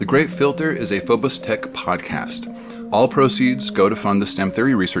The Great Filter is a Phobos Tech podcast. All proceeds go to fund the STEM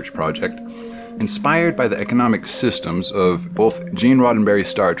Theory Research Project. Inspired by the economic systems of both Gene Roddenberry's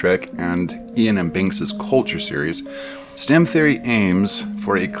Star Trek and Ian M. Banks' Culture series, STEM theory aims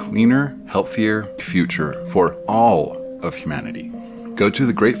for a cleaner, healthier future for all of humanity. Go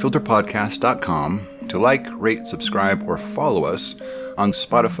to thegreatfilterpodcast.com to like, rate, subscribe, or follow us on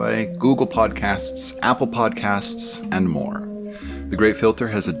Spotify, Google Podcasts, Apple Podcasts, and more. The Great Filter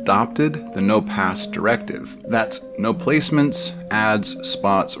has adopted the No Pass Directive. That's no placements, ads,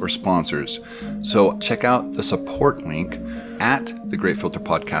 spots, or sponsors. So check out the support link at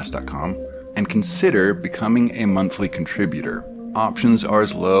thegreatfilterpodcast.com and consider becoming a monthly contributor. Options are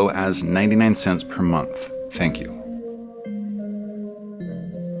as low as 99 cents per month. Thank you.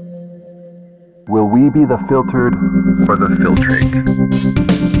 Will we be the filtered or the filtrate?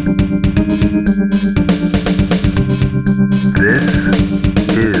 This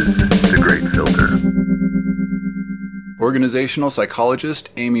is The Great Filter. Organizational psychologist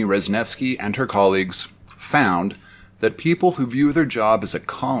Amy Resniewski and her colleagues found that people who view their job as a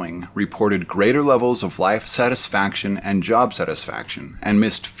calling reported greater levels of life satisfaction and job satisfaction and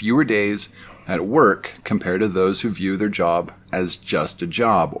missed fewer days at work compared to those who view their job as just a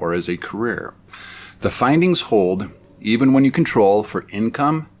job or as a career. The findings hold even when you control for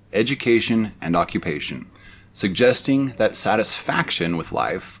income, education, and occupation, suggesting that satisfaction with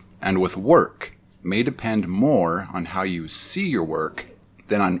life and with work may depend more on how you see your work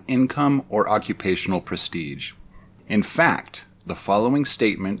than on income or occupational prestige. In fact, the following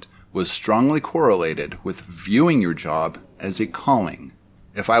statement was strongly correlated with viewing your job as a calling.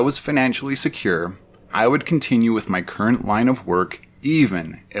 If I was financially secure, I would continue with my current line of work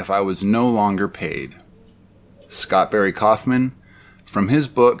even if I was no longer paid. Scott Barry Kaufman, from his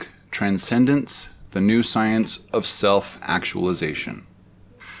book, Transcendence, The New Science of Self-Actualization.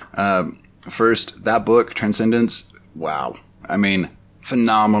 First, that book, Transcendence, wow. I mean,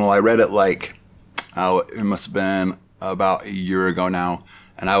 phenomenal. I read it it must have been about a year ago now,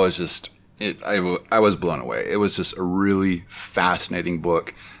 and I was just, I was blown away. It was just a really fascinating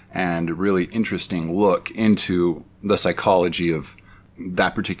book and a really interesting look into the psychology of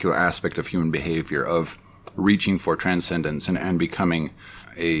that particular aspect of human behavior, of reaching for transcendence and becoming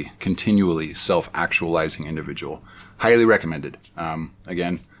a continually self-actualizing individual. Highly recommended.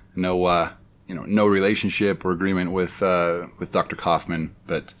 Again, no relationship or agreement with Dr. Kaufman,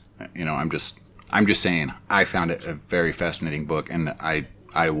 but I'm just saying I found it a very fascinating book, and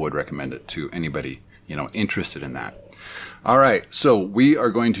I would recommend it to anybody interested in that. All right, so we are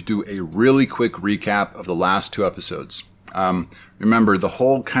going to do a really quick recap of the last two episodes. Remember, the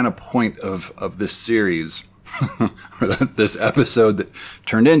whole kind of point of this series, or this episode that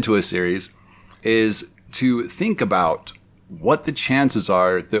turned into a series, is to think about what the chances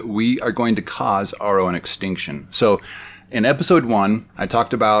are that we are going to cause our own extinction. So in episode 1, I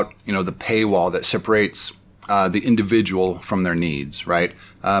talked about, the paywall that separates the individual from their needs, right?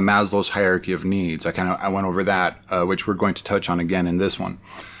 Maslow's hierarchy of needs. I went over that, which we're going to touch on again in this one.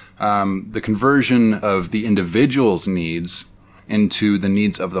 The conversion of the individual's needs into the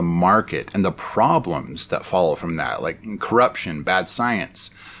needs of the market and the problems that follow from that, like corruption, bad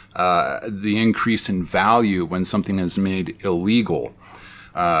science, the increase in value when something is made illegal,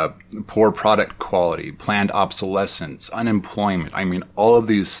 poor product quality, planned obsolescence, unemployment. I mean, all of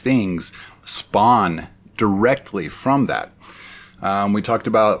these things spawn directly from that. We talked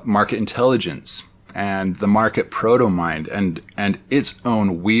about market intelligence and the market proto-mind and its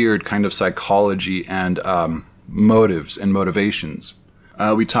own weird kind of psychology and motives and motivations.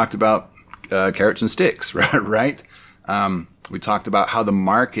 We talked about carrots and sticks, right? We talked about how the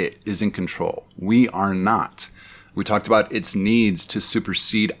market is in control. We are not. We talked about its needs to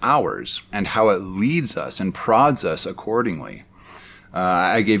supersede ours and how it leads us and prods us accordingly.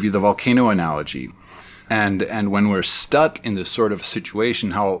 I gave you the volcano analogy. And when we're stuck in this sort of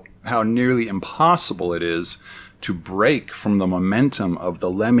situation, how nearly impossible it is to break from the momentum of the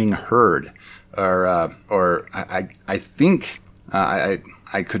lemming herd. I think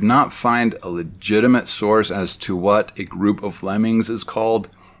I could not find a legitimate source as to what a group of lemmings is called.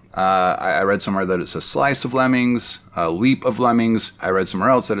 I read somewhere that it's a slice of lemmings, a leap of lemmings. I read somewhere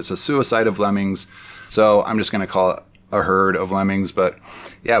else that it's a suicide of lemmings. So I'm just going to call it a herd of lemmings. But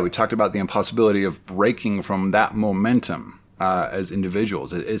yeah, we talked about the impossibility of breaking from that momentum as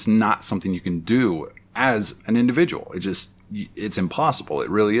individuals. It's not something you can do as an individual. It's impossible. It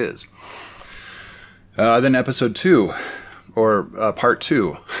really is. Then episode 2, or part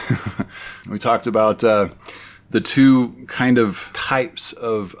 2, we talked about the two kind of types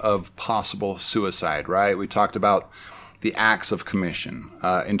of possible suicide, right? We talked about the acts of commission.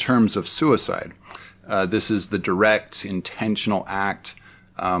 In terms of suicide, this is the direct, intentional act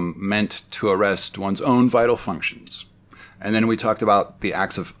meant to arrest one's own vital functions. And then we talked about the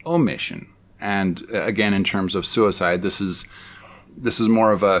acts of omission. And again, in terms of suicide, this is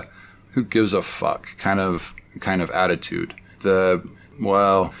more of a who gives a fuck kind of attitude.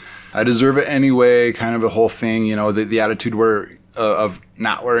 Well, I deserve it anyway, kind of a whole thing, the attitude of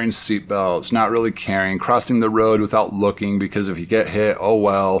not wearing seatbelts, not really caring, crossing the road without looking because if you get hit, oh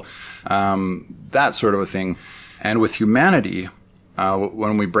well, that sort of a thing. And with humanity,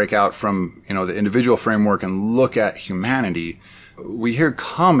 when we break out from the individual framework and look at humanity, we hear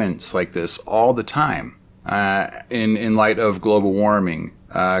comments like this all the time in light of global warming,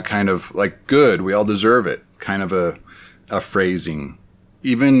 kind of like good, we all deserve it, kind of a phrasing.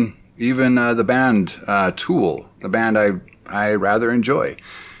 Even the band Tool, the band I rather enjoy,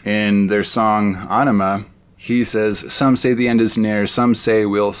 in their song Anima, he says, "Some say the end is near, some say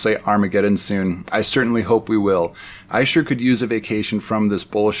we'll say Armageddon soon. I certainly hope we will. I sure could use a vacation from this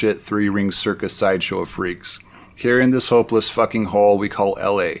bullshit three-ring circus sideshow of freaks. Here in this hopeless fucking hole we call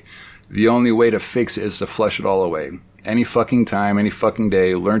LA. The only way to fix it is to flush it all away. Any fucking time, any fucking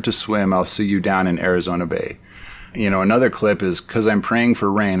day, learn to swim, I'll see you down in Arizona Bay." Another clip is, "'Cause I'm praying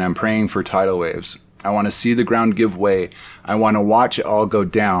for rain, I'm praying for tidal waves. I want to see the ground give way. I want to watch it all go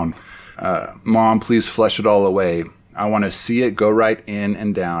down. Mom, please flush it all away. I want to see it go right in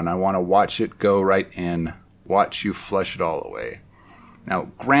and down. I want to watch it go right in. Watch you flush it all away." Now,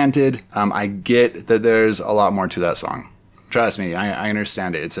 granted, I get that there's a lot more to that song. Trust me, I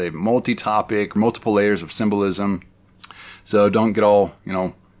understand it. It's a multi-topic, multiple layers of symbolism. So don't get all,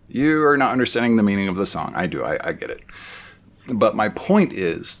 you are not understanding the meaning of the song. I do, I get it. But my point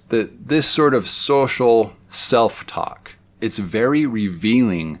is that this sort of social self-talk, it's very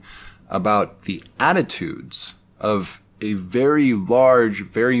revealing about the attitudes of a very large,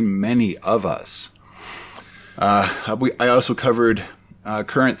 very many of us. I also covered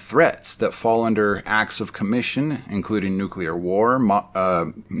current threats that fall under acts of commission, including nuclear war,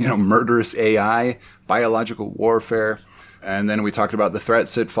 murderous AI, biological warfare. And then we talked about the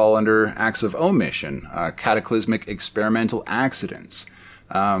threats that fall under acts of omission, cataclysmic experimental accidents,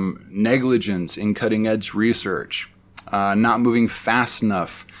 negligence in cutting-edge research, not moving fast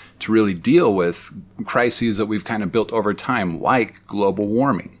enough to really deal with crises that we've kind of built over time, like global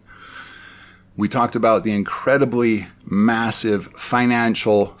warming. We talked about the incredibly massive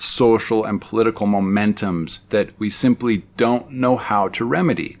financial, social, and political momentums that we simply don't know how to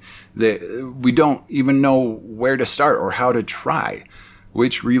remedy. That we don't even know where to start or how to try,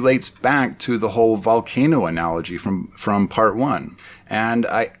 which relates back to the whole volcano analogy from part one. And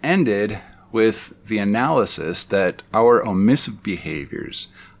I ended with the analysis that our omissive behaviors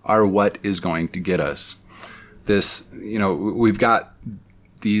are what is going to get us. We've got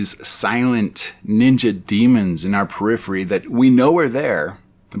these silent ninja demons in our periphery that we know are there,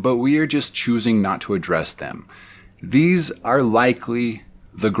 but we are just choosing not to address them. These are likely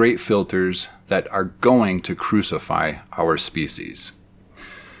the great filters that are going to crucify our species.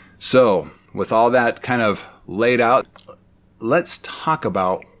 So, with all that kind of laid out, let's talk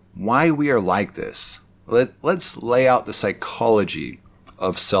about why we are like this. Let's lay out the psychology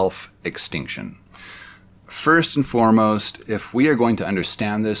of self-extinction. First and foremost, if we are going to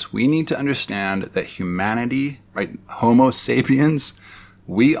understand this, we need to understand that humanity, right, Homo sapiens,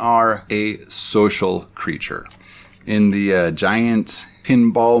 we are a social creature. In the giant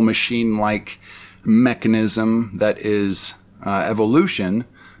pinball machine-like mechanism that is evolution,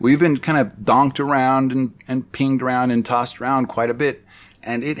 we've been kind of donked around and pinged around and tossed around quite a bit,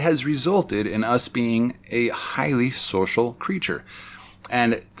 and it has resulted in us being a highly social creature.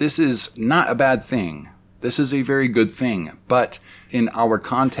 And this is not a bad thing. This is a very good thing. But in our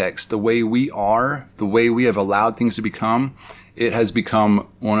context, the way we are, the way we have allowed things to become, it has become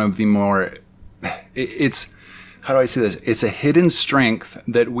one of the more, how do I say this? It's a hidden strength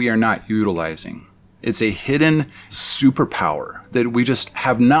that we are not utilizing. It's a hidden superpower that we just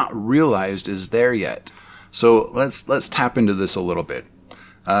have not realized is there yet. So let's tap into this a little bit.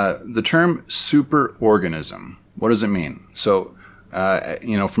 The term superorganism, what does it mean? So,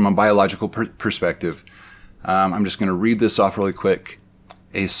 from a biological perspective, I'm just going to read this off really quick.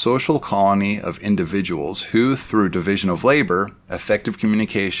 A social colony of individuals who, through division of labor, effective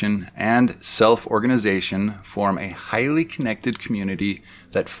communication, and self-organization, form a highly connected community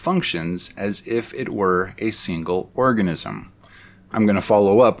that functions as if it were a single organism. I'm going to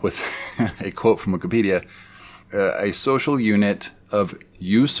follow up with a quote from Wikipedia. A social unit of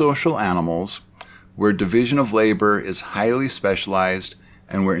eusocial animals where division of labor is highly specialized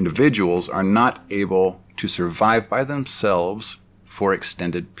and where individuals are not able to survive by themselves for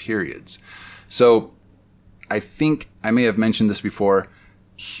extended periods. So I think I may have mentioned this before.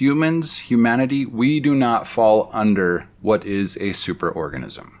 Humanity, we do not fall under what is a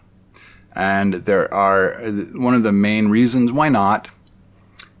superorganism. And one of the main reasons why not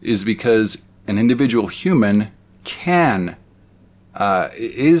is because an individual human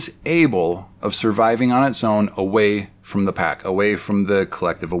is able of surviving on its own away from the pack, away from the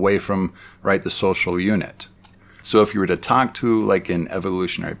collective, away from, right, the social unit. So if you were to talk to like an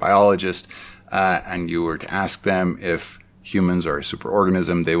evolutionary biologist and you were to ask them if humans are a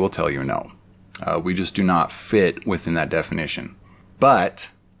superorganism, they will tell you no. We just do not fit within that definition.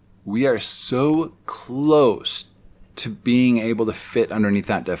 But we are so close to being able to fit underneath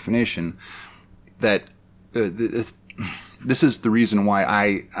that definition that this is the reason why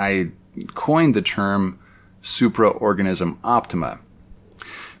I coined the term supraorganism optima.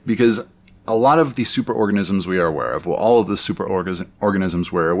 Because a lot of the superorganisms we are aware of, well, all of the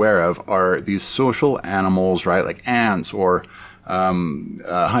superorganisms we're aware of are these social animals, right? Like ants or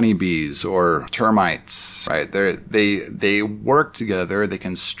honeybees or termites, right? They work together. They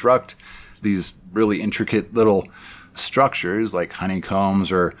construct these really intricate little structures like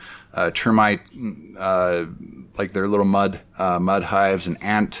honeycombs or termite, like their little mud hives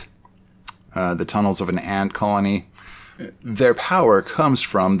and the tunnels of an ant colony. Their power comes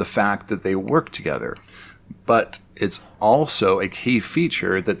from the fact that they work together. But it's also a key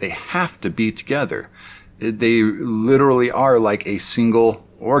feature that they have to be together. They literally are like a single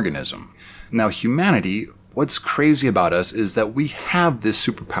organism. Now, humanity, what's crazy about us is that we have this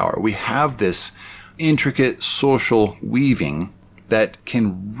superpower. We have this intricate social weaving that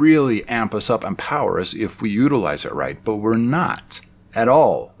can really amp us up and power us if we utilize it right. But we're not at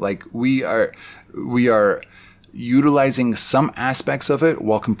all. Like we are utilizing some aspects of it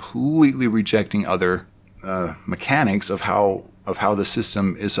while completely rejecting other mechanics of how the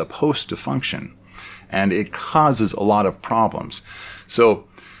system is supposed to function. And it causes a lot of problems. So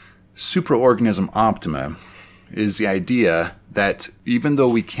supraorganism optima is the idea that even though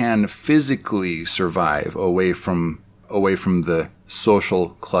we can physically survive away from the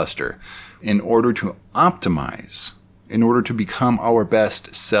social cluster, in order to optimize, in order to become our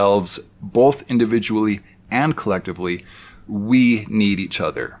best selves, both individually and collectively, we need each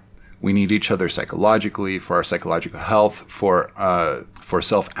other. We need each other psychologically, for our psychological health, for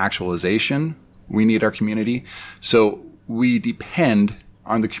self-actualization. We need our community. So we depend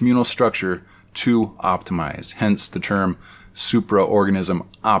on the communal structure to optimize, hence the term supraorganism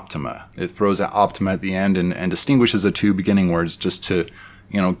optima. It throws that optima at the end and distinguishes the two beginning words just to,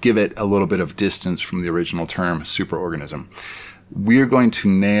 give it a little bit of distance from the original term supraorganism. We're going to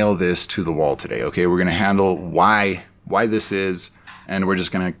nail this to the wall today, okay? We're going to handle why this is, and we're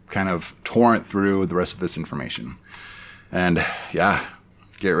just going to kind of torrent through the rest of this information. And yeah,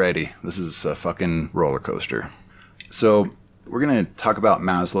 get ready. This is a fucking roller coaster. So we're going to talk about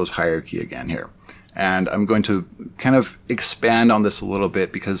Maslow's hierarchy again here. And I'm going to kind of expand on this a little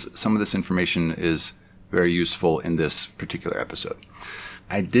bit because some of this information is very useful in this particular episode.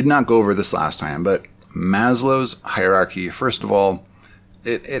 I did not go over this last time, but Maslow's hierarchy, first of all,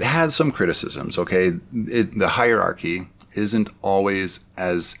 it has some criticisms, okay? The hierarchy isn't always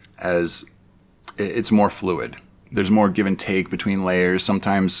as it's more fluid. There's more give and take between layers.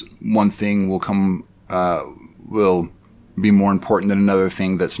 Sometimes one thing will be more important than another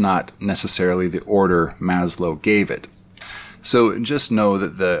thing that's not necessarily the order Maslow gave it. So just know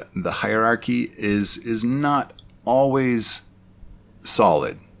that the hierarchy is not always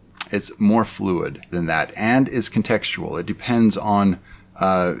solid. It's more fluid than that, and is contextual. It depends on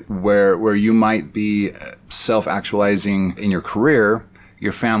where you might be self-actualizing in your career.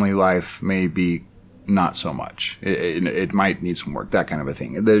 Your family life may be not so much. It might need some work, that kind of a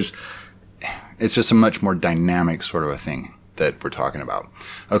thing. It's just a much more dynamic sort of a thing that we're talking about.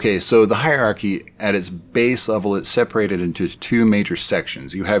 Okay, so the hierarchy at its base level, it's separated into two major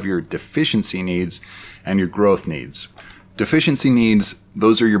sections. You have your deficiency needs and your growth needs. Deficiency needs,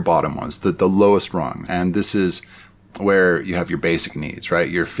 those are your bottom ones, the lowest rung. And this is where you have your basic needs, right?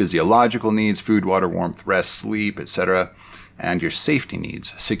 Your physiological needs, food, water, warmth, rest, sleep, etc. And your safety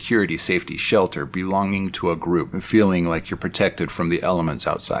needs, security, safety, shelter, belonging to a group, and feeling like you're protected from the elements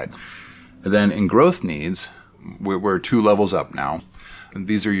outside. And then in growth needs, we're two levels up now. And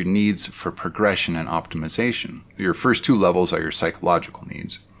these are your needs for progression and optimization. Your first two levels are your psychological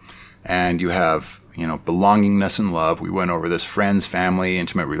needs. And you have, belongingness and love. We went over this: friends, family,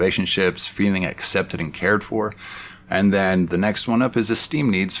 intimate relationships, feeling accepted and cared for. And then the next one up is esteem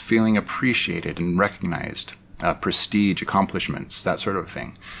needs, feeling appreciated and recognized, prestige, accomplishments, that sort of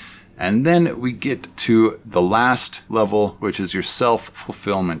thing. And then we get to the last level, which is your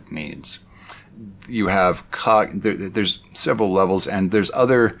self-fulfillment needs. You have there's several levels, and there's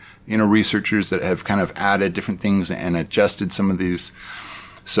other researchers that have kind of added different things and adjusted some of these.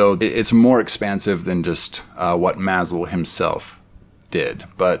 So it's more expansive than just what Maslow himself did.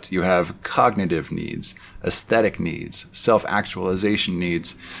 But you have cognitive needs, aesthetic needs, self-actualization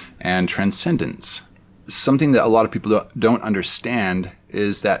needs, and transcendence. Something that a lot of people don't understand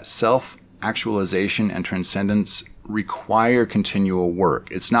is that self-actualization and transcendence require continual work.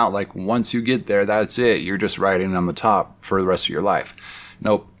 It's not like once you get there, that's it. You're just riding on the top for the rest of your life.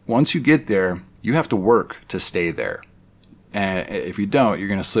 Nope. Once you get there, you have to work to stay there. And if you don't, you're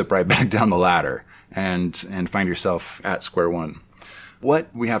going to slip right back down the ladder and find yourself at square one. What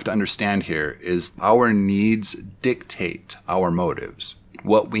we have to understand here is our needs dictate our motives.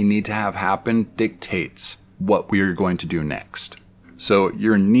 What we need to have happen dictates what we are going to do next. So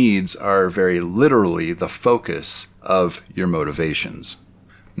your needs are very literally the focus of your motivations.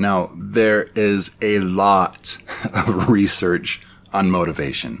 Now, there is a lot of research on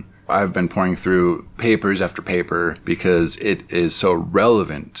motivation. I've been pouring through papers after paper because it is so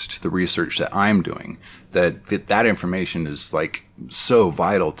relevant to the research that I'm doing that information is like so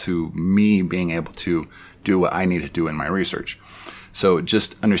vital to me being able to do what I need to do in my research. So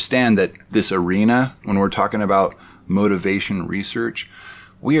just understand that this arena, when we're talking about motivation research,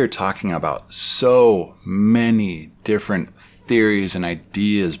 we are talking about so many different theories and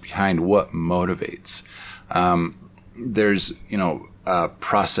ideas behind what motivates. There's,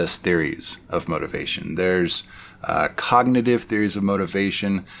 process theories of motivation. There's cognitive theories of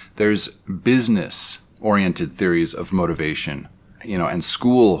motivation. There's business-oriented theories of motivation, and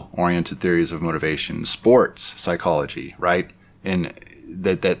school-oriented theories of motivation, sports psychology, right? In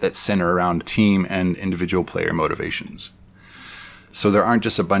that center around team and individual player motivations. So there aren't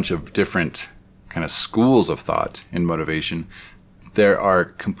just a bunch of different kind of schools of thought in motivation. There are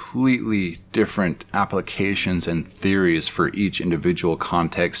completely different applications and theories for each individual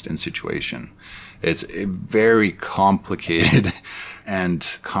context and situation. It's a very complicated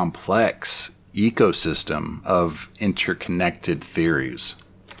and complex ecosystem of interconnected theories.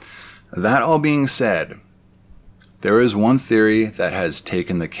 That all being said, there is one theory that has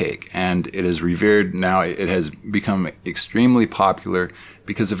taken the cake, and it is revered now. It has become extremely popular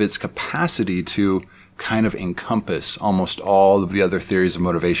because of its capacity to kind of encompass almost all of the other theories of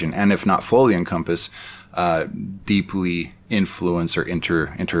motivation, and if not fully encompass, deeply influence or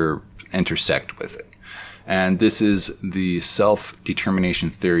intersect with it. And this is the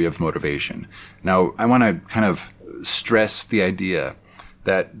self-determination theory of motivation. Now, I want to kind of stress the idea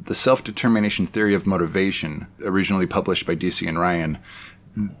that the self-determination theory of motivation, originally published by DC and Ryan,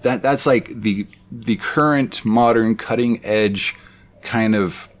 that's like the current modern cutting edge kind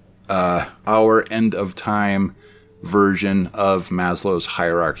of our end of time version of Maslow's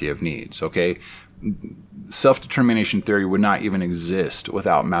hierarchy of needs. Okay, self-determination theory would not even exist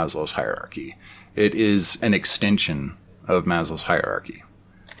without Maslow's hierarchy. It is an extension of Maslow's hierarchy.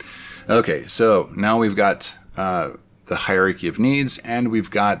 Okay, so now we've got the hierarchy of needs, and we've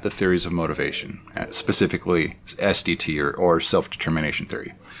got the theories of motivation, specifically SDT or self-determination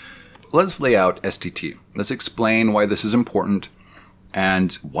theory. Let's lay out SDT. Let's explain why this is important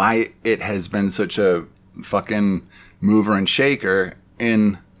and why it has been such a fucking mover and shaker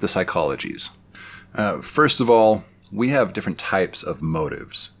in the psychologies. First of all, we have different types of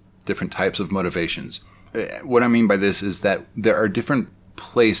motives, different types of motivations. What I mean by this is that there are different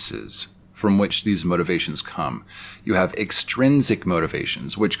places from which these motivations come. You have extrinsic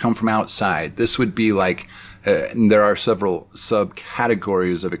motivations, which come from outside. This would be like, there are several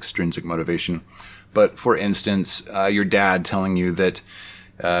subcategories of extrinsic motivation. But for instance, your dad telling you that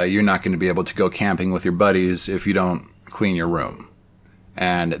you're not going to be able to go camping with your buddies if you don't clean your room.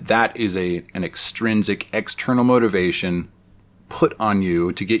 And that is an extrinsic, external motivation put on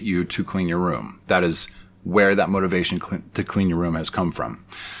you to get you to clean your room. That is where that motivation to clean your room has come from.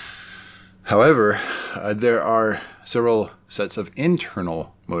 However, there are several sets of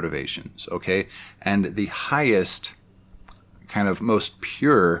internal motivations, okay? And the highest, kind of most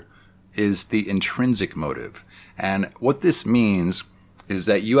pure, is the intrinsic motive. And what this means is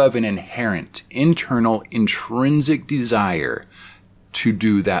that you have an inherent, internal, intrinsic desire to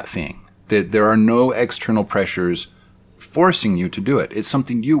do that thing. That there are no external pressures forcing you to do it. It's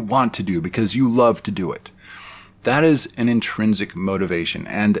something you want to do because you love to do it. That is an intrinsic motivation.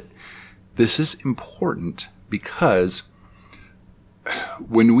 And this is important because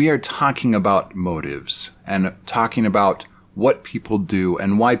when we are talking about motives and talking about what people do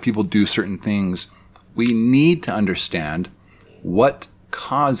and why people do certain things, we need to understand what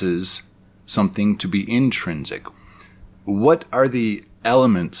causes something to be intrinsic? What are the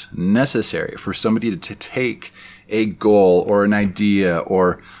elements necessary for somebody to take a goal or an idea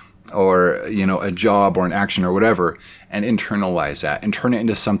or a job or an action or whatever and internalize that and turn it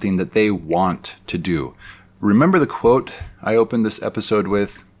into something that they want to do? Remember the quote I opened this episode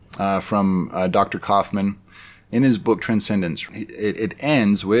with from Dr. Kaufman in his book Transcendence? It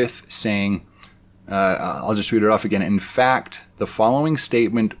ends with saying, I'll just read it off again. In fact, the following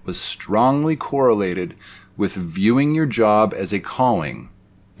statement was strongly correlated with viewing your job as a calling.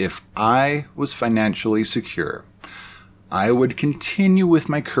 If I was financially secure, I would continue with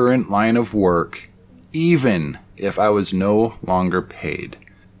my current line of work, even if I was no longer paid.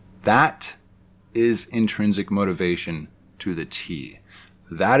 That is intrinsic motivation to the T.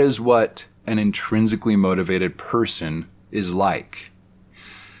 That is what an intrinsically motivated person is like.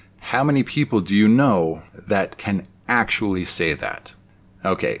 How many people do you know that can actually say that?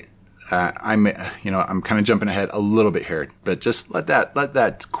 Okay, I'm kind of jumping ahead a little bit here, but just let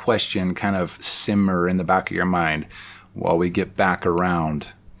that question kind of simmer in the back of your mind while we get back around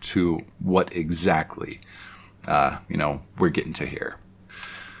to what exactly we're getting to here.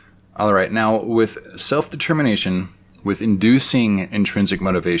 All right, now with self-determination, with inducing intrinsic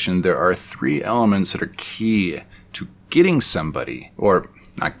motivation, there are 3 elements that are key to getting somebody, or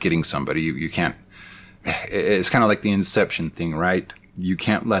not getting somebody. You can't. It's kind of like the Inception thing, right? You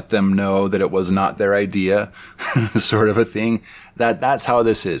can't let them know that it was not their idea, sort of a thing. That's how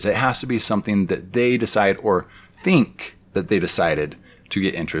this is. It has to be something that they decide or think that they decided to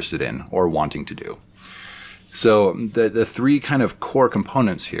get interested in or wanting to do. So the 3 kind of core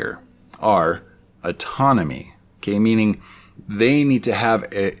components here are autonomy, okay, meaning they need to have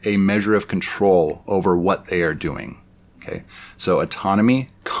a measure of control over what they are doing, okay? So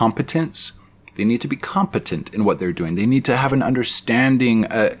autonomy, competence. They need to be competent in what they're doing. They need to have an understanding,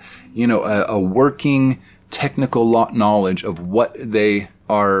 a working technical knowledge of what they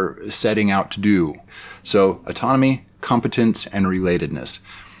are setting out to do. So autonomy, competence, and relatedness.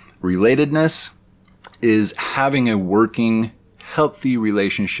 Relatedness is having a working, healthy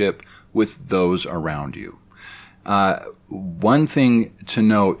relationship with those around you. One thing to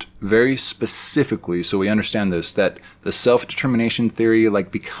note very specifically, so we understand this, that the self-determination theory,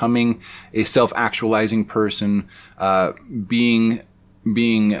 like becoming a self-actualizing person, being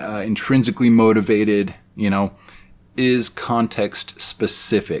intrinsically motivated, is context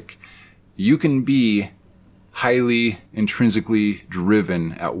specific. You can be highly intrinsically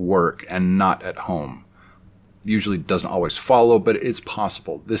driven at work and not at home. Usually doesn't always follow, but it's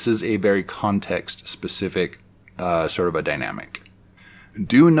possible. This is a very context specific sort of a dynamic.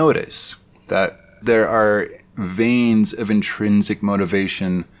 Do notice that there are veins of intrinsic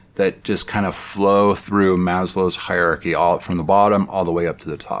motivation that just kind of flow through Maslow's hierarchy, all from the bottom all the way up to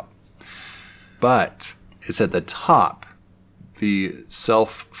the top. But it's at the top, the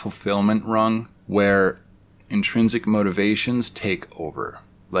self-fulfillment rung, where intrinsic motivations take over,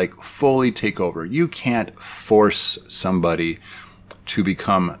 like fully take over. You can't force somebody to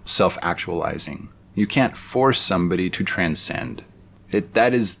become self-actualizing. You can't force somebody to transcend.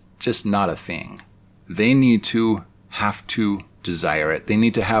 That is just not a thing. They need to have to desire it. They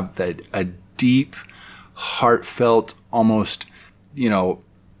need to have a deep, heartfelt, almost,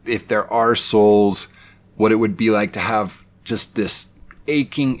 if there are souls, what it would be like to have just this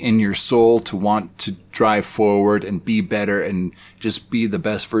aching in your soul to want to drive forward and be better and just be the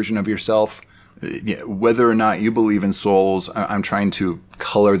best version of yourself. Whether or not you believe in souls, I'm trying to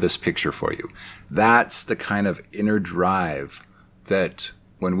color this picture for you. That's the kind of inner drive that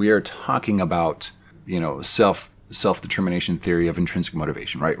when we are talking about, self-determination theory of intrinsic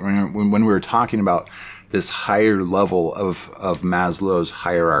motivation, right? When we're talking about this higher level of Maslow's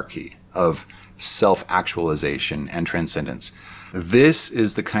hierarchy of self-actualization and transcendence, this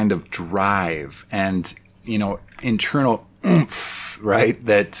is the kind of drive and, internal oomph, right,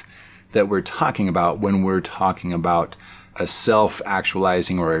 that we're talking about when we're talking about a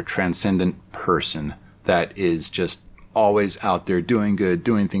self-actualizing or a transcendent person that is just always out there doing good,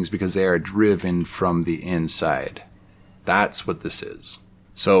 doing things because they are driven from the inside. That's what this is.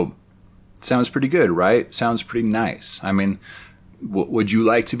 So, sounds pretty good, right? Sounds pretty nice. I mean, would you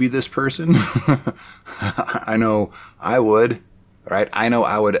like to be this person? I know I would, right? I know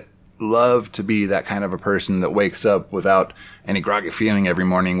I would love to be that kind of a person that wakes up without any groggy feeling every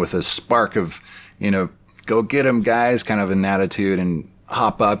morning with a spark of, go get 'em guys kind of an attitude and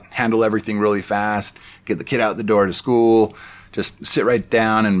hop up, handle everything really fast, get the kid out the door to school, just sit right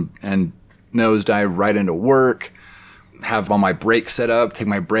down and nosedive right into work, have all my breaks set up, take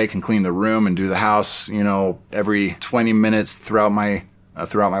my break and clean the room and do the house, every 20 minutes throughout my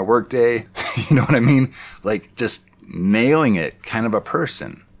throughout my workday. You know what I mean? Like just nailing it kind of a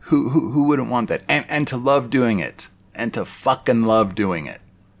person. Who wouldn't want that? And to love doing it. And to fucking love doing it.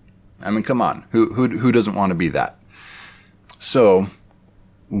 I mean, come on. Who doesn't want to be that? So,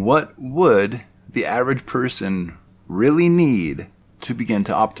 what would the average person really need to begin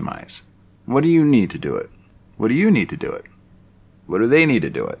to optimize? What do you need to do it? What do you need to do it? What do they need to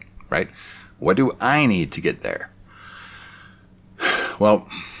do it? Right? What do I need to get there? Well,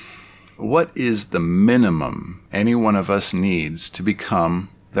 what is the minimum any one of us needs to become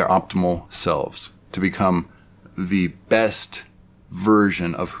their optimal selves, to become the best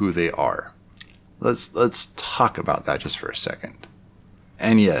version of who they are? Let's talk about that just for a second.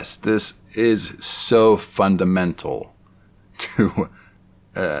 And yes, this is so fundamental to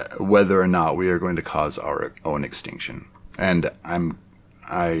whether or not we are going to cause our own extinction. And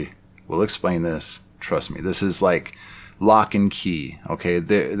I will explain this. Trust me, this is like lock and key. Okay,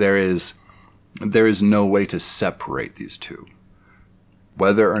 there is no way to separate these two.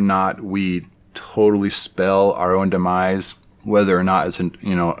 Whether or not we totally spell our own demise, whether or not it's an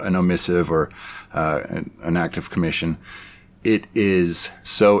omissive or an act of commission, it is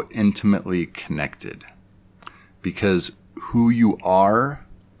so intimately connected. Because who you are,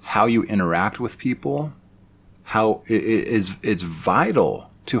 how you interact with people, how it's vital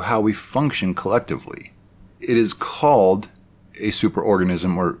to how we function collectively. It is called a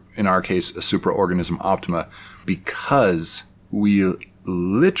superorganism, or in our case, a superorganism optima, because we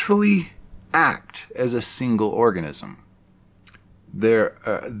literally act as a single organism. There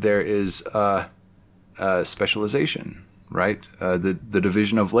is specialization, right? The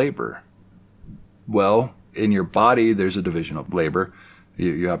division of labor. Well, in your body, there's a division of labor.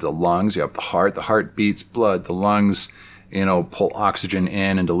 You have the lungs, you have the heart. The heart beats blood. The lungs, pull oxygen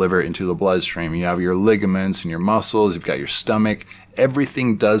in and deliver it into the bloodstream. You have your ligaments and your muscles. You've got your stomach.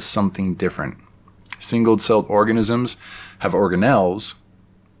 Everything does something different. Single-celled organisms have organelles,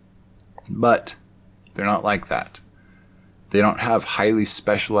 but they're not like that. They don't have highly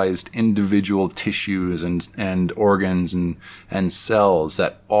specialized individual tissues and organs and cells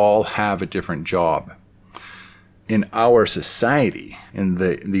that all have a different job. In our society, in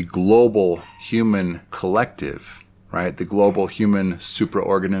the global human collective, right, the global human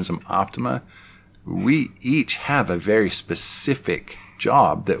superorganism optima, we each have a very specific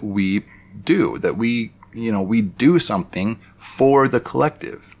job that we do, we do something for the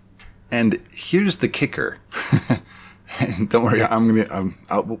collective. And here's the kicker. Don't worry,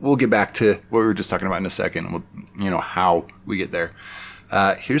 we'll get back to what we were just talking about in a second. How we get there.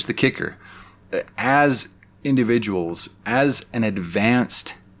 Here's the kicker. As individuals, as an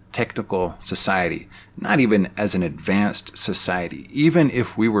advanced technical society, not even as an advanced society, even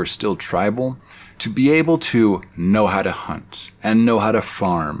if we were still tribal, to be able to know how to hunt and know how to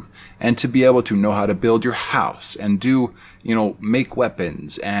farm and to be able to know how to build your house and do, make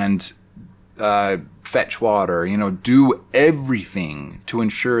weapons and fetch water, do everything to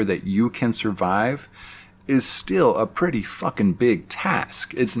ensure that you can survive is still a pretty fucking big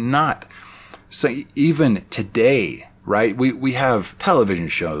task. It's not. So even today, right, we have television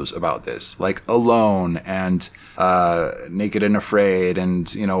shows about this, like Alone and Naked and Afraid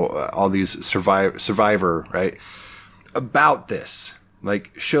and, all these Survivor, right, about this,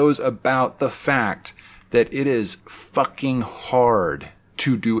 like shows about the fact that it is fucking hard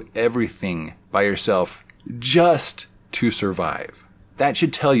to do everything by yourself just to survive. That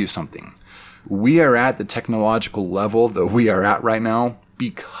should tell you something. We are at the technological level that we are at right now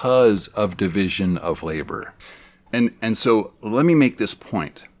because of division of labor. And so let me make this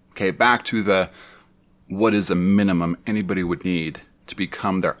point. Okay, back to what is the minimum anybody would need to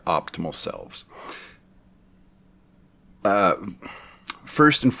become their optimal selves.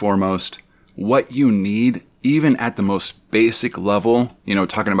 First and foremost, what you need, even at the most basic level,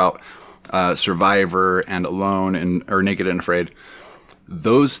 talking about Survivor and Alone or Naked and Afraid,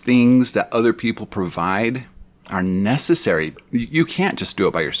 those things that other people provide are necessary. You can't just do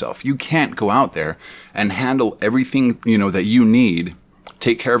it by yourself. You can't go out there and handle everything, that you need,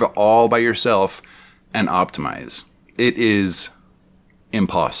 take care of it all by yourself and optimize. It is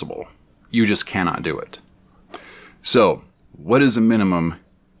impossible. You just cannot do it. So, what is the minimum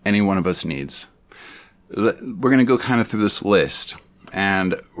any one of us needs? We're going to go kind of through this list,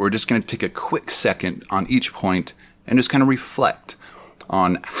 and we're just going to take a quick second on each point and just kind of reflect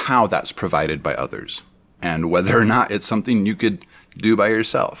on how that's provided by others and whether or not it's something you could do by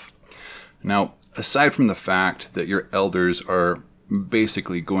yourself. Now, aside from the fact that your elders are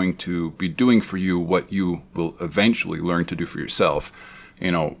basically going to be doing for you what you will eventually learn to do for yourself,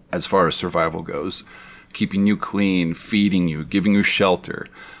 as far as survival goes, keeping you clean, feeding you, giving you shelter,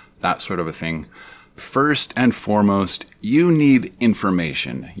 that sort of a thing. First and foremost, you need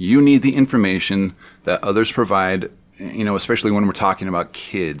information. You need the information that others provide, especially when we're talking about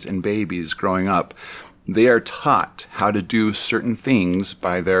kids and babies growing up. They are taught how to do certain things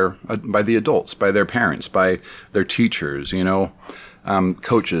by the adults, by their parents, by their teachers,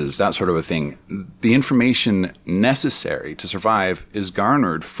 coaches, that sort of a thing. The information necessary to survive is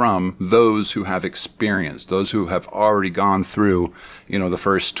garnered from those who have experience, those who have already gone through, the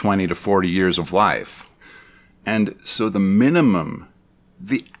first 20 to 40 years of life. And so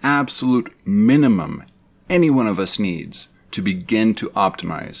the absolute minimum any one of us needs to begin to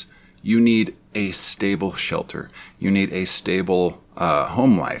optimize, you need a stable shelter. You need a stable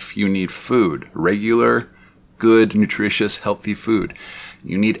home life. You need food, regular, good, nutritious, healthy food.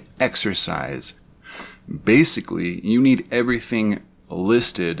 You need exercise. Basically, you need everything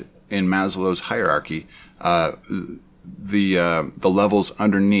listed in Maslow's hierarchy, the levels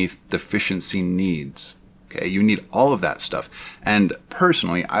underneath deficiency needs. Okay, you need all of that stuff. And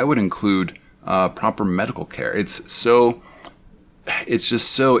personally, I would include proper medical care. It's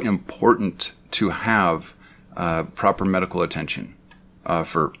just so important to have proper medical attention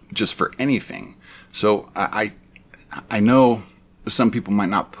for anything. So I know some people might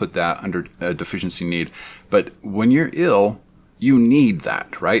not put that under a deficiency need, but when you're ill, you need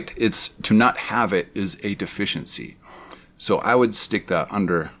that, right? It's to not have it is a deficiency. So I would stick that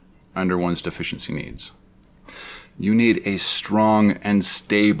under one's deficiency needs. You need a strong and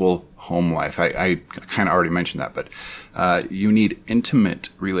stable home life. I kind of already mentioned that, but you need intimate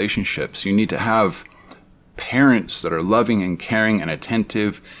relationships. You need to have parents that are loving and caring and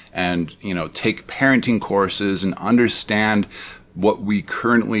attentive and, take parenting courses and understand what we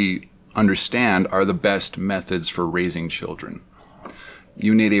currently understand are the best methods for raising children.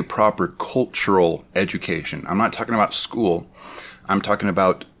 You need a proper cultural education. I'm not talking about school. I'm talking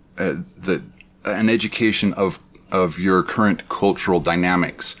about an education of your current cultural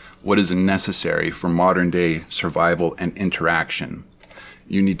dynamics. What is necessary for modern day survival and interaction?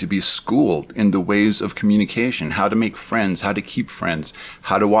 You need to be schooled in the ways of communication, how to make friends, how to keep friends,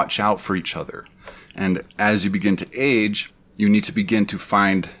 how to watch out for each other. And as you begin to age, you need to begin to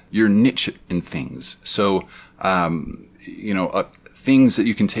find your niche in things. So, things that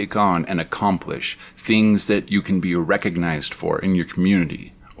you can take on and accomplish, things that you can be recognized for in your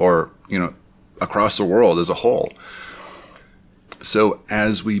community or, across the world as a whole. So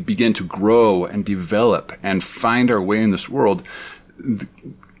as we begin to grow and develop and find our way in this world,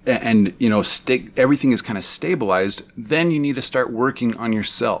 and everything is kind of stabilized, then you need to start working on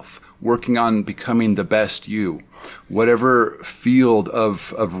yourself, working on becoming the best you. Whatever field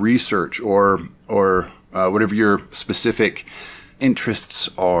of research or whatever your specific interests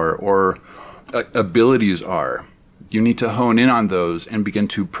are or abilities are, you need to hone in on those and begin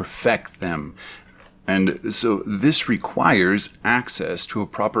to perfect them. And so this requires access to a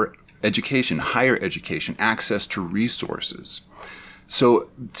proper education, higher education, access to resources. So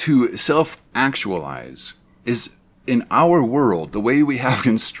to self-actualize is, in our world, the way we have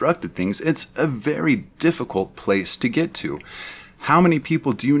constructed things, it's a very difficult place to get to. How many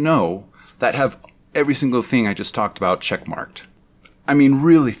people do you know that have every single thing I just talked about checkmarked? I mean,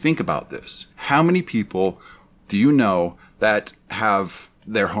 really think about this. How many people do you know that have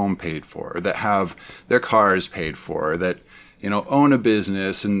their home paid for, that have their cars paid for, that, own a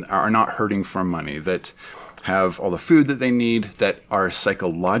business and are not hurting for money, that have all the food that they need, that are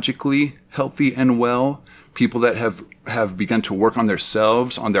psychologically healthy and well, people that have begun to work on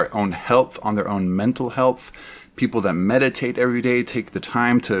themselves, on their own health, on their own mental health, people that meditate every day, take the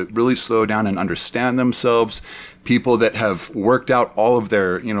time to really slow down and understand themselves, people that have worked out all of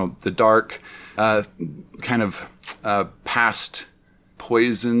their, the dark past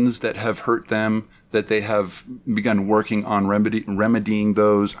poisons that have hurt them, that they have begun working on remedying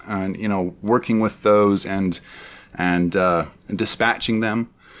those and, working with those and dispatching them.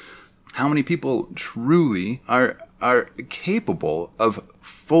 How many people truly are capable of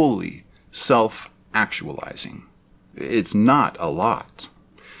fully self-actualizing? It's not a lot.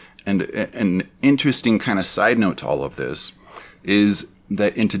 And an interesting kind of side note to all of this is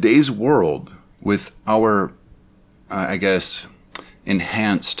that in today's world, with our,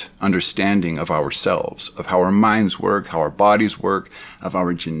 enhanced understanding of ourselves, of how our minds work, how our bodies work, of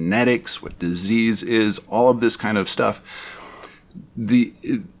our genetics, what disease is, all of this kind of stuff, the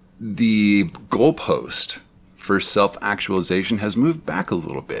goalpost for self-actualization has moved back a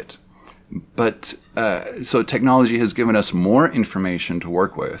little bit. But so technology has given us more information to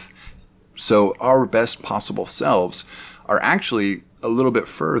work with. So our best possible selves are actually a little bit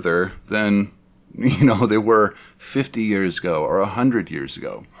further than they were 50 years ago or 100 years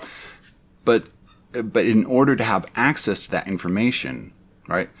ago. But in order to have access to that information,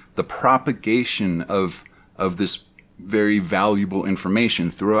 right, the propagation of this very valuable information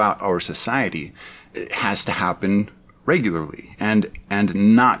throughout our society, it has to happen regularly and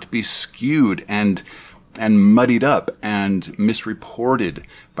not be skewed and muddied up and misreported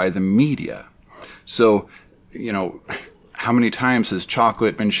by the media. So, how many times has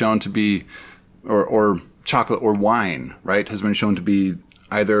chocolate been shown to be, or chocolate or wine, right, has been shown to be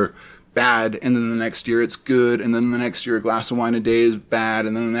either bad, and then the next year it's good, and then the next year a glass of wine a day is bad,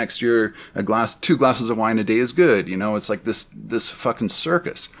 and then the next year two glasses of wine a day is good. It's like this fucking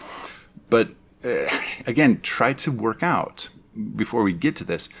circus. But again, try to work out, before we get to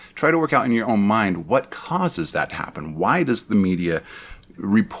this, try to work out in your own mind what causes that to happen. Why does the media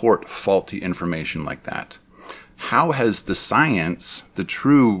report faulty information like that? How has the science, the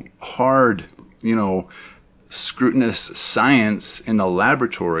true hard, scrutinous science in the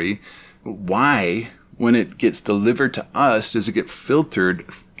laboratory, why, when it gets delivered to us, does it get filtered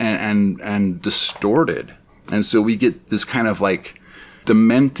and distorted? And so we get this kind of like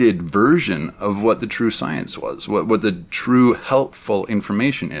demented version of what the true science was, what the true helpful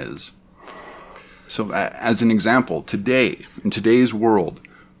information is. So as an example, today, in today's world,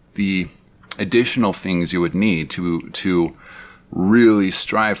 the additional things you would need to really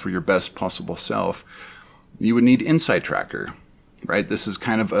strive for your best possible self, you would need Insight Tracker, right? This is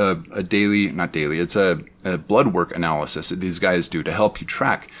kind of a daily, not daily, it's a blood work analysis that these guys do to help you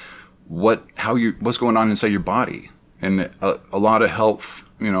track what's going on inside your body. And a lot of health,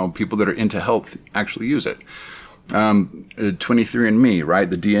 people that are into health actually use it. 23andMe, right?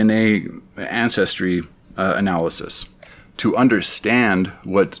 The DNA ancestry analysis to understand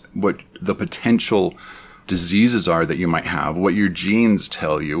what the potential diseases are that you might have, what your genes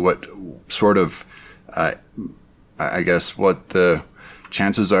tell you, what sort of, what the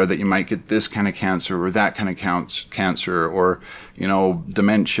chances are that you might get this kind of cancer or that kind of cancer or,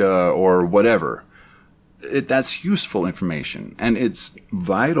 dementia or whatever. That's useful information, and it's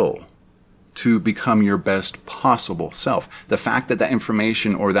vital to become your best possible self. The fact that that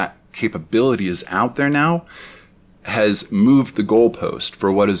information or that capability is out there now has moved the goalpost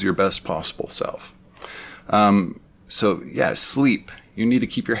for what is your best possible self. Sleep. You need to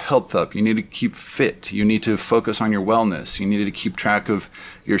keep your health up. You need to keep fit. You need to focus on your wellness. You need to keep track of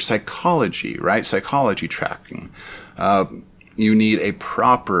your psychology, right? Psychology tracking. You need a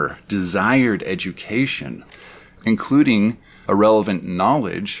proper, desired education, including a relevant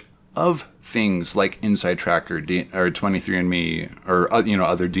knowledge of things like Insight Tracker or 23andMe or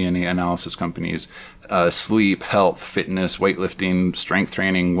other DNA analysis companies, sleep, health, fitness, weightlifting, strength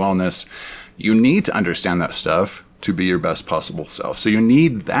training, wellness. You need to understand that stuff to be your best possible self. So you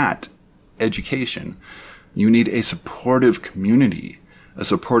need that education. You need a supportive community, a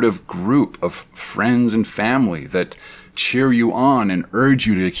supportive group of friends and family that cheer you on and urge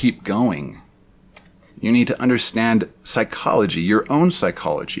you to keep going. You need to understand psychology, your own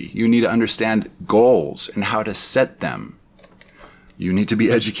psychology. You need to understand goals and how to set them. You need to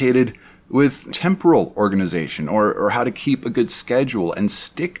be educated with temporal organization or how to keep a good schedule and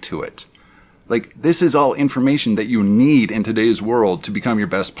stick to it. Like, this is all information that you need in today's world to become your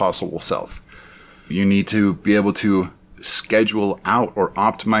best possible self. You need to be able to schedule out or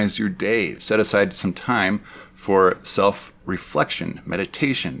optimize your day. Set aside some time for self-reflection,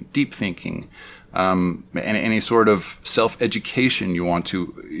 meditation, deep thinking, and any sort of self-education you want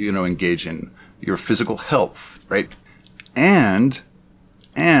to, engage in. Your physical health, right? And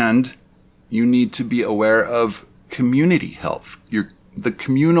you need to be aware of community health, the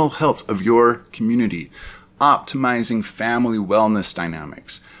communal health of your community, optimizing family wellness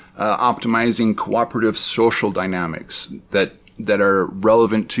dynamics, optimizing cooperative social dynamics that are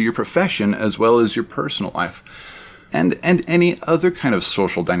relevant to your profession as well as your personal life, and any other kind of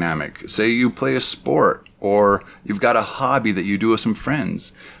social dynamic. Say you play a sport or you've got a hobby that you do with some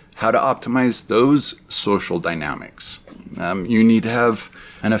friends. How to optimize those social dynamics. You need to have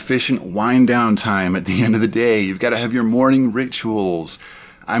an efficient wind down time at the end of the day. You've got to have your morning rituals.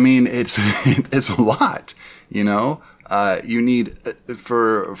 I mean, it's a lot, you need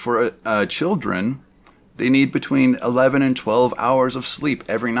for children, they need between 11 and 12 hours of sleep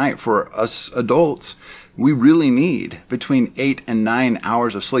every night. For us adults, we really need between 8 and 9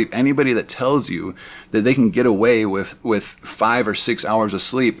 hours of sleep. Anybody that tells you that they can get away with 5 or 6 hours of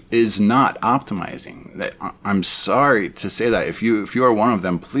sleep is not optimizing. I'm sorry to say that. If you are one of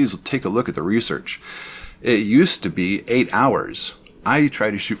them, please take a look at the research. It used to be 8 hours. I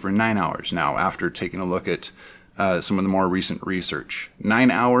try to shoot for 9 hours now after taking a look at some of the more recent research.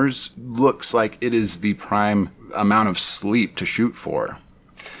 9 hours looks like it is the prime amount of sleep to shoot for.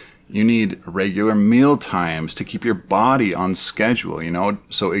 You need regular meal times to keep your body on schedule,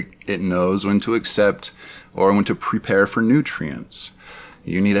 so it knows when to accept or when to prepare for nutrients.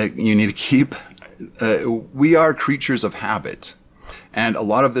 You need to keep. We are creatures of habit, and a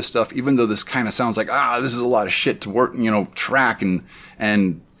lot of this stuff, even though this kind of sounds like this is a lot of shit to work, track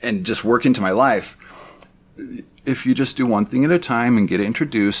and just work into my life. If you just do one thing at a time and get it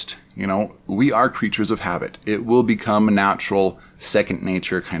introduced, we are creatures of habit. It will become a natural second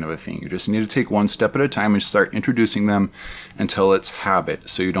nature kind of a thing. You just need to take one step at a time and start introducing them until it's habit,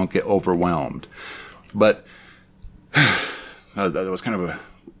 so you don't get overwhelmed. But that was kind of a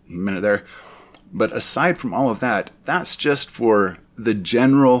minute there. But aside from all of that, that's just for the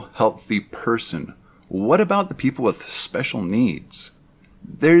general healthy person. What about the people with special needs?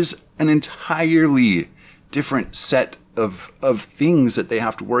 There's an entirely different set of things that they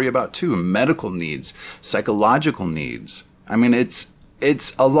have to worry about too. Medical needs, psychological needs. I mean, it's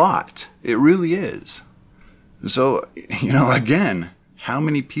a lot. It really is. So, again, how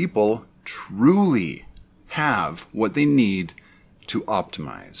many people truly have what they need to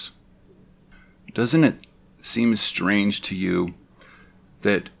optimize? Doesn't it seem strange to you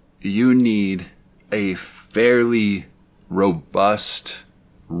that you need a fairly robust,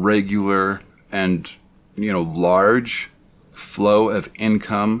 regular, and large flow of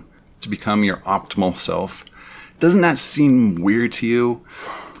income to become your optimal self? Doesn't that seem weird to you?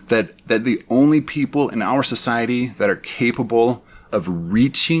 That the only people in our society that are capable of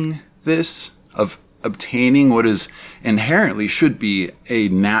reaching this, of obtaining what is inherently should be a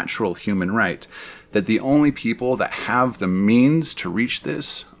natural human right, that the only people that have the means to reach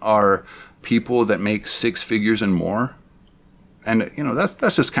this are people that make 6 figures and more? And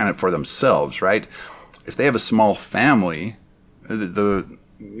that's just kind of for themselves, right? If they have a small family,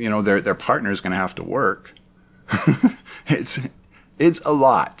 their partner is going to have to work. It's a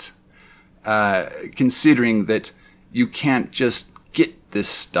lot, considering that you can't just get this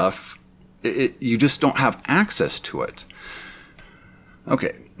stuff. You just don't have access to it.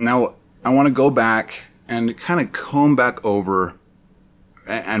 Okay, now I want to go back and kind of comb back over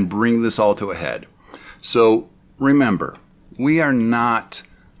and bring this all to a head. So remember, we are not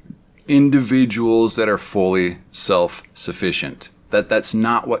individuals that are fully self-sufficient. That's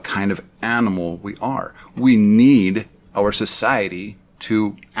not what kind of animal we are. We need our society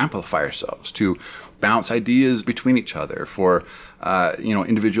to amplify ourselves, to bounce ideas between each other, for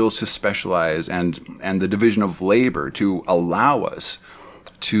individuals to specialize, and the division of labor to allow us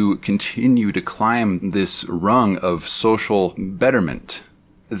to continue to climb this rung of social betterment.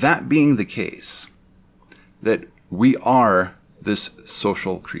 That being the case, that we are this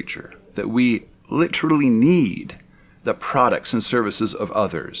social creature, that we literally need the products and services of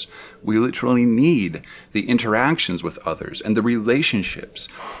others. We literally need the interactions with others and the relationships.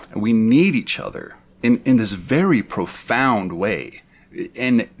 We need each other in this very profound way.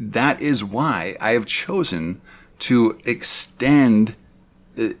 And that is why I have chosen to extend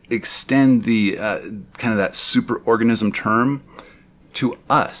the kind of that superorganism term to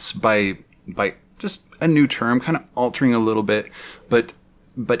us by just a new term, kind of altering a little bit, but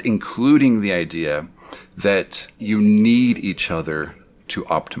including the idea that you need each other to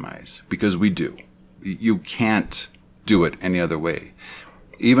optimize, because we do. You can't do it any other way.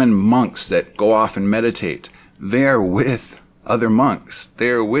 Even monks that go off and meditate, they're with other monks.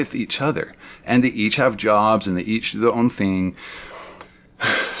 They're with each other. And they each have jobs and they each do their own thing.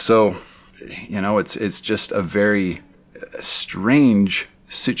 So, it's just a very strange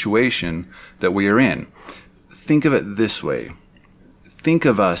situation that we are in. Think of it this way. Think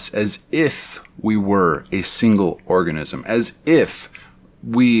of us as if we were a single organism, as if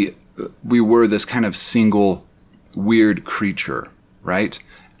we were this kind of single weird creature, right?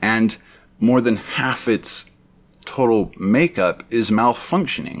 And more than half its total makeup is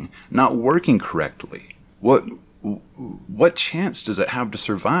malfunctioning, not working correctly. What chance does it have to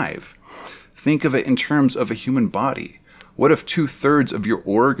survive? Think of it in terms of a human body. What if 2/3 of your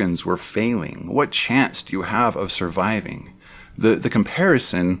organs were failing? What chance do you have of surviving? The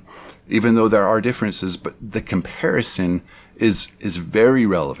comparison, even though there are differences, but the comparison is very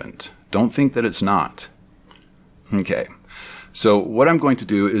relevant. Don't think that it's not. Okay. So what I'm going to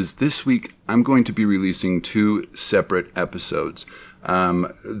do is this week I'm going to be releasing 2 separate episodes.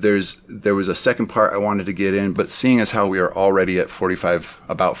 There was a second part I wanted to get in, but seeing as how we are already at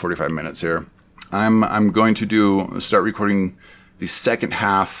about 45 minutes here, I'm going to start recording the second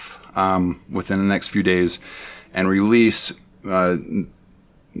half within the next few days and release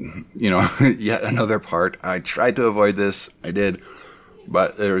yet another part. I tried to avoid this. I did.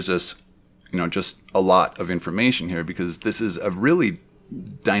 But there was just a lot of information here because this is a really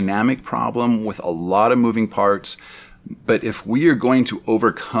dynamic problem with a lot of moving parts. But if we are going to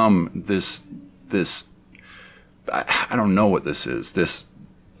overcome this, I don't know what this is, this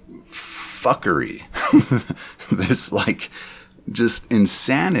fuckery, this just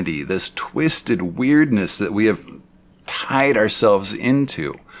insanity, this twisted weirdness that we have tied ourselves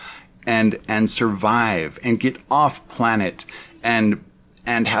into and survive and get off planet and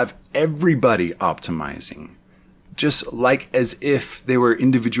have everybody optimizing, just like as if they were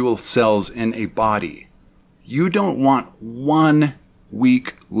individual cells in a body. You don't want one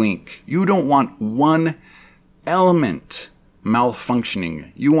weak link. You don't want one element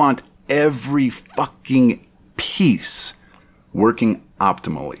malfunctioning. You want every fucking piece working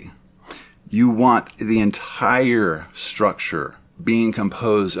optimally. You want the entire structure being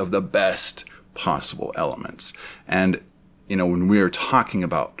composed of the best possible elements. And, when we are talking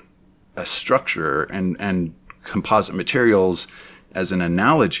about a structure and composite materials as an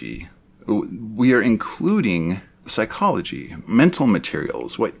analogy, we are including psychology, mental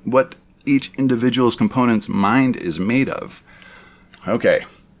materials, what each individual's component's mind is made of. Okay,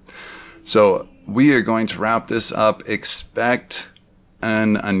 so we are going to wrap this up. Expect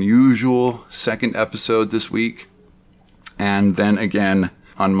an unusual second episode this week, and then again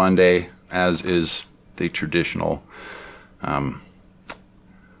on Monday, as is the traditional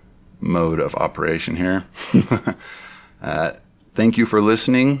mode of operation here. Thank you for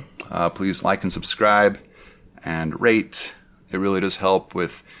listening. Please like and subscribe and rate. It really does help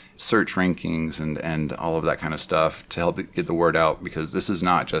with search rankings and all of that kind of stuff to help get the word out, because this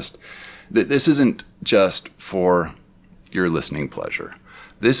isn't just for your listening pleasure.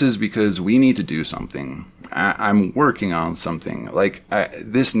 This is because we need to do something. I'm working on something.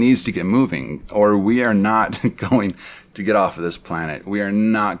 This needs to get moving, or we are not going to get off of this planet. We are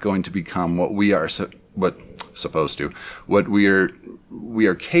not going to become what we are what we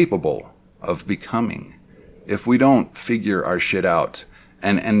are capable of becoming if we don't figure our shit out.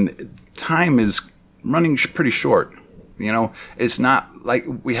 And time is running pretty short. It's not like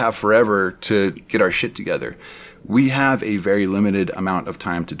we have forever to get our shit together. We have a very limited amount of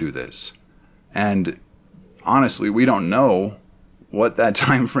time to do this. And honestly, we don't know what that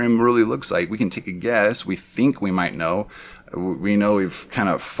time frame really looks like. We can take a guess. We think we might know. We know we've kind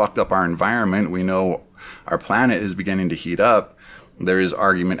of fucked up our environment. We know our planet is beginning to heat up. There is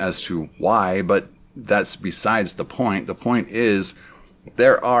argument as to why, but that's besides the point. The point is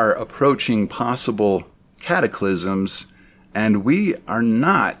there are approaching possible cataclysms, and we are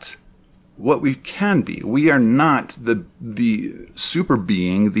not what we can be. We are not the super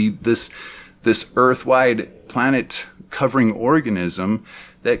being, this earth-wide planet-covering organism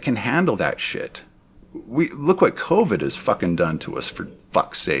that can handle that shit. Look what COVID has fucking done to us, for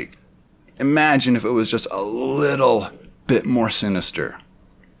fuck's sake. Imagine if it was just a little bit more sinister.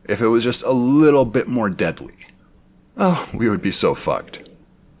 If it was just a little bit more deadly. Oh, we would be so fucked.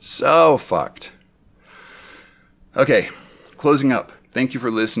 So fucked. Okay, closing up. Thank you for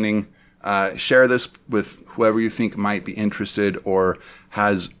listening. Share this with whoever you think might be interested or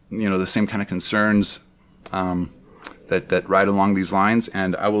has, the same kind of concerns that ride along these lines.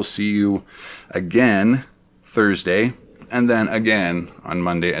 And I will see you again Thursday, and then again on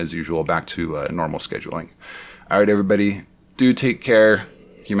Monday as usual, back to normal scheduling. All right, everybody, do take care.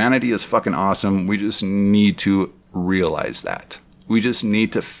 Humanity is fucking awesome. We just need to realize that. We just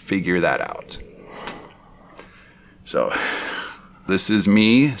need to figure that out. So, this is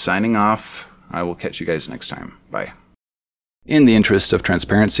me signing off. I will catch you guys next time. Bye. In the interest of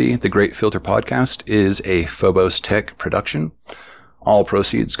transparency, the Great Filter Podcast is a Phobos Tech production. All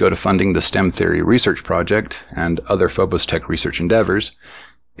proceeds go to funding the STEM Theory Research Project and other Phobos Tech research endeavors.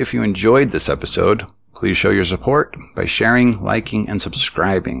 If you enjoyed this episode, please show your support by sharing, liking, and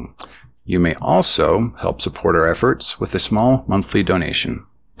subscribing. You may also help support our efforts with a small monthly donation.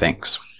 Thanks.